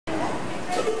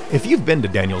If you've been to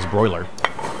Daniel's Broiler,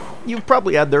 you've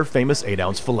probably had their famous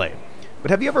 8-ounce filet. But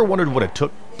have you ever wondered what it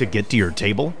took to get to your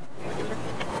table?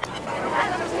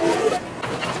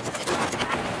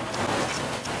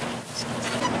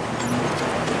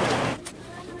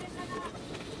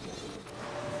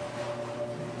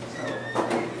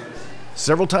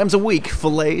 Several times a week,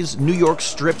 fillets, New York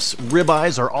strips,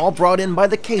 ribeyes are all brought in by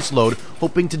the caseload,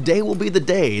 hoping today will be the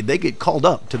day they get called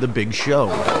up to the big show.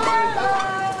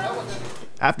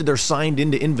 After they're signed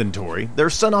into inventory,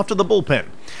 they're sent off to the bullpen.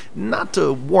 Not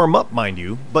to warm up, mind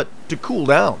you, but to cool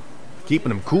down. Keeping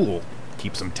them cool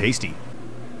keeps them tasty.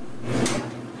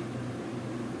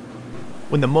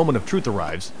 When the moment of truth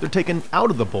arrives, they're taken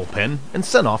out of the bullpen and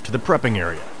sent off to the prepping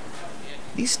area.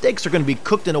 These steaks are going to be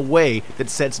cooked in a way that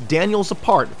sets Daniel's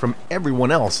apart from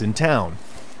everyone else in town.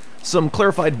 Some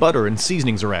clarified butter and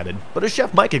seasonings are added, but as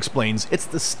Chef Mike explains, it's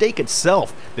the steak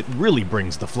itself that really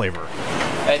brings the flavor.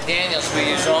 At Daniel's, we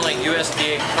use only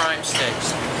USDA prime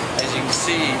steaks. As you can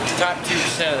see, top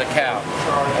 2% of the cow.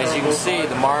 As you can see,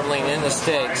 the marbling in the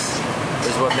steaks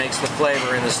is what makes the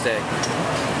flavor in the steak.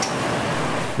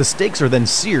 The steaks are then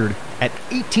seared at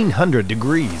 1800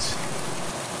 degrees.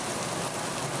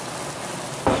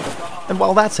 And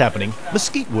while that's happening,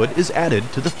 mesquite wood is added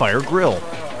to the fire grill.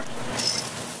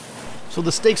 So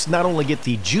the steaks not only get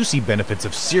the juicy benefits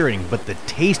of searing, but the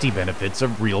tasty benefits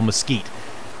of real mesquite.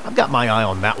 I've got my eye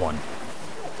on that one.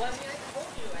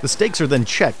 The steaks are then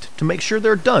checked to make sure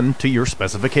they're done to your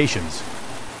specifications.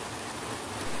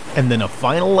 And then a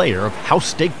final layer of house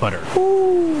steak butter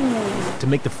to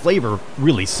make the flavor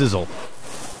really sizzle.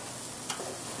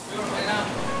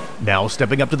 Now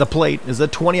stepping up to the plate is a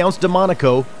 20-ounce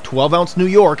Delmonico, 12-ounce New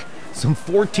York, some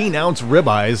 14-ounce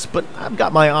ribeyes, but I've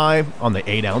got my eye on the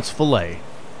 8-ounce filet.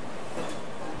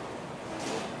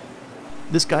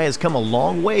 This guy has come a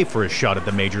long way for his shot at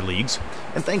the major leagues,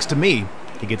 and thanks to me,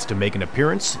 he gets to make an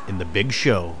appearance in the big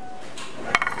show.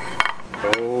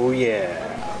 Oh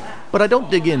yeah. But I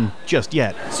don't dig in just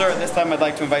yet. Sir, at this time I'd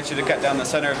like to invite you to cut down the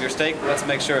center of your steak. Let's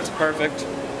make sure it's perfect.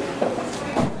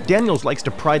 Daniel's likes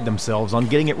to pride themselves on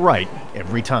getting it right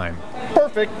every time.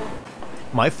 Perfect.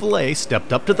 My filet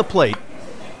stepped up to the plate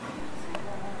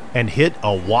and hit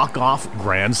a walk-off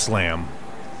grand slam.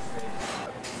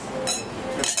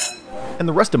 And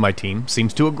the rest of my team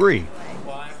seems to agree.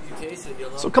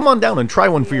 So come on down and try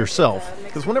one for yourself,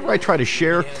 because whenever I try to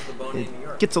share,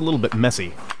 it gets a little bit messy.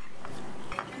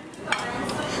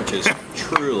 Which is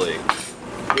truly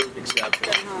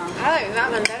exceptional. I like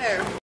that one better.